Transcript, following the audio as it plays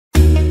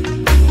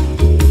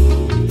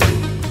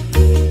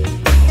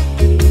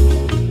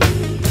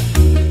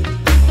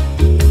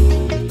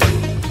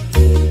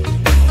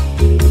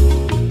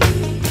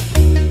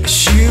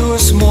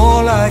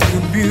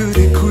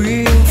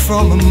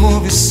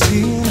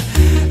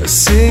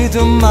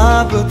don't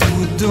mind, but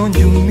what don't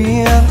you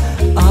mean?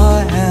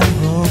 I am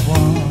the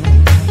one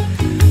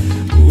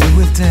who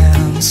will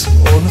dance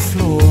on the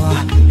floor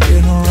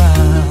in a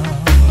round.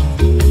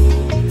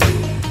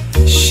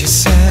 She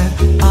said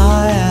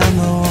I am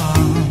the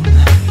one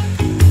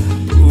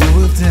who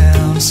will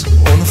dance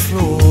on the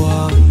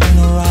floor in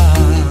a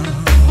round.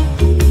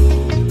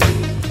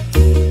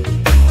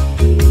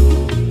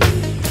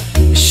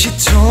 She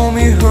told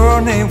me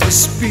her name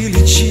was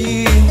Billie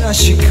Jean. Now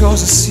she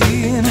caused a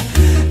scene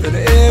that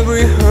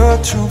every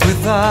hurt through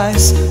with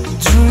eyes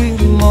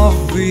dream of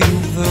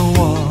being the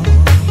one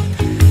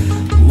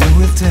who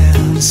will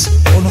dance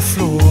on the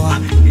floor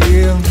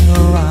in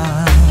a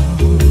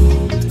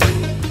round.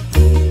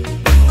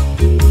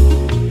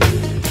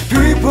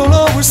 People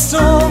always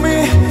told me,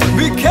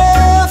 be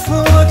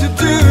careful what you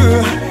do,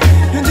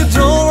 and you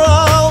don't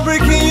run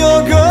breaking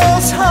your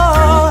girl's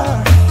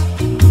heart.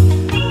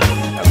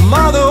 And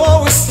mother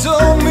always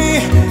told me,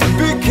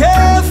 be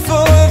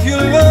careful if you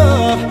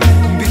love,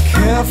 be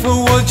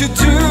careful what you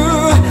do,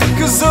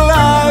 'cause the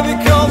lie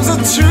becomes a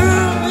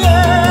truth,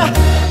 yeah.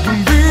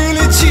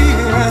 Billie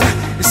Jean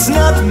is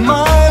not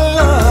my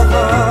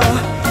lover,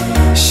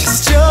 she's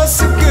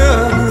just a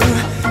girl who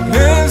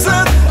lives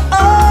at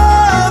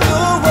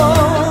other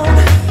one.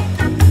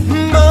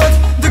 But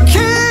the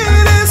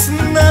kid is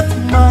not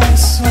my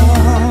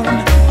son.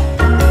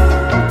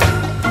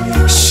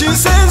 She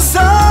says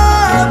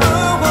I'm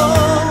the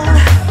one,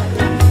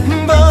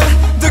 but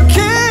the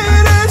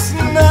kid is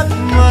not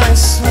my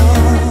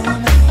son.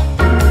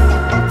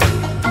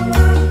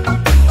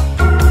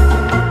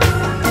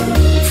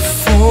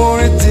 For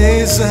 40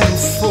 days and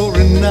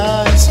 40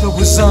 nights, love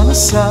was on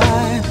her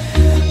side.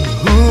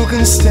 Who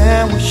can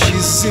stand when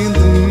she's in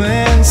the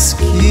man's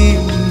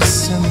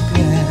schemes and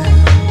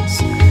plans?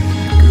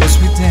 'Cause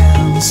we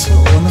dance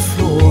on the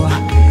floor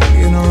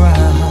in a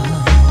round.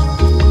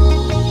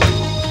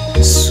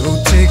 So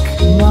take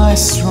my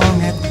strong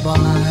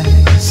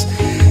advice,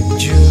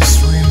 just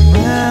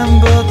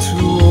remember to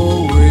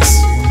always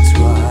think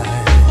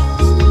twice.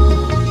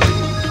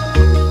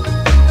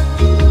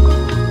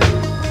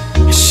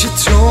 She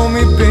told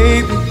me,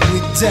 baby, we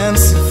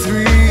dance at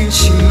 3.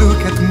 She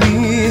looked at me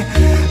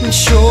and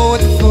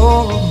showed for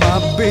my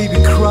baby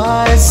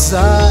cries.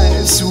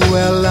 Eyes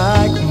were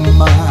like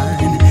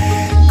mine,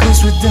 'cause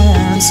we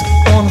dance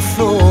on the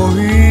floor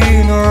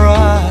in a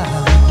round.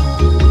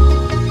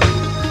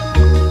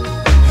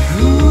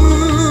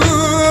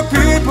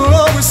 People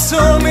always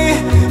tell me,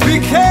 be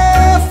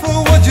careful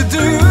what you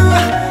do,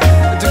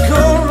 to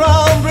go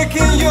around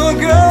breaking your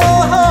girl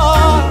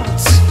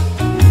heart.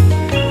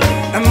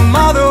 And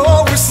mother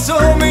always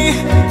told me,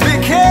 be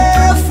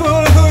careful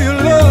who you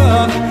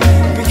love,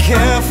 be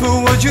careful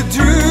what you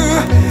do,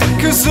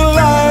 'cause the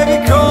lie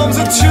becomes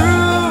a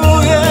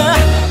truth, yeah.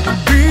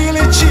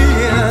 Billie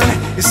Jean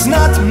is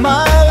not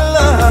my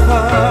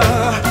lover,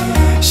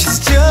 she's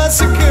just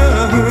a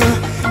girl who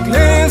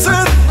claims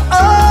that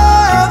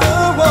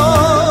other one.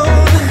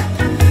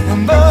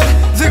 But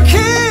the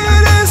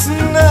kid is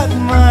not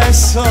my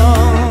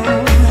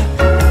son.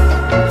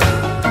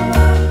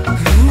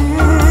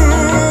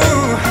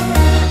 Ooh,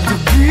 the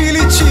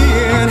Billie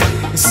Jean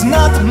is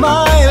not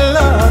my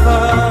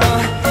lover,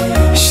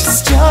 she's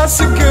just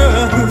a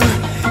girl who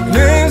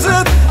claims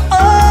that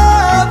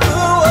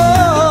other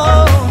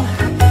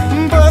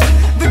one. But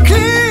the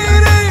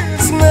kid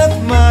is not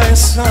my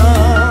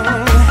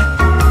son.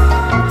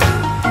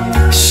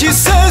 She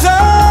says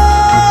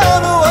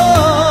I'm the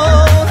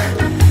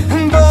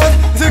one, but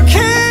the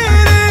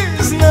kid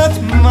is not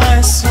my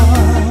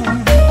son.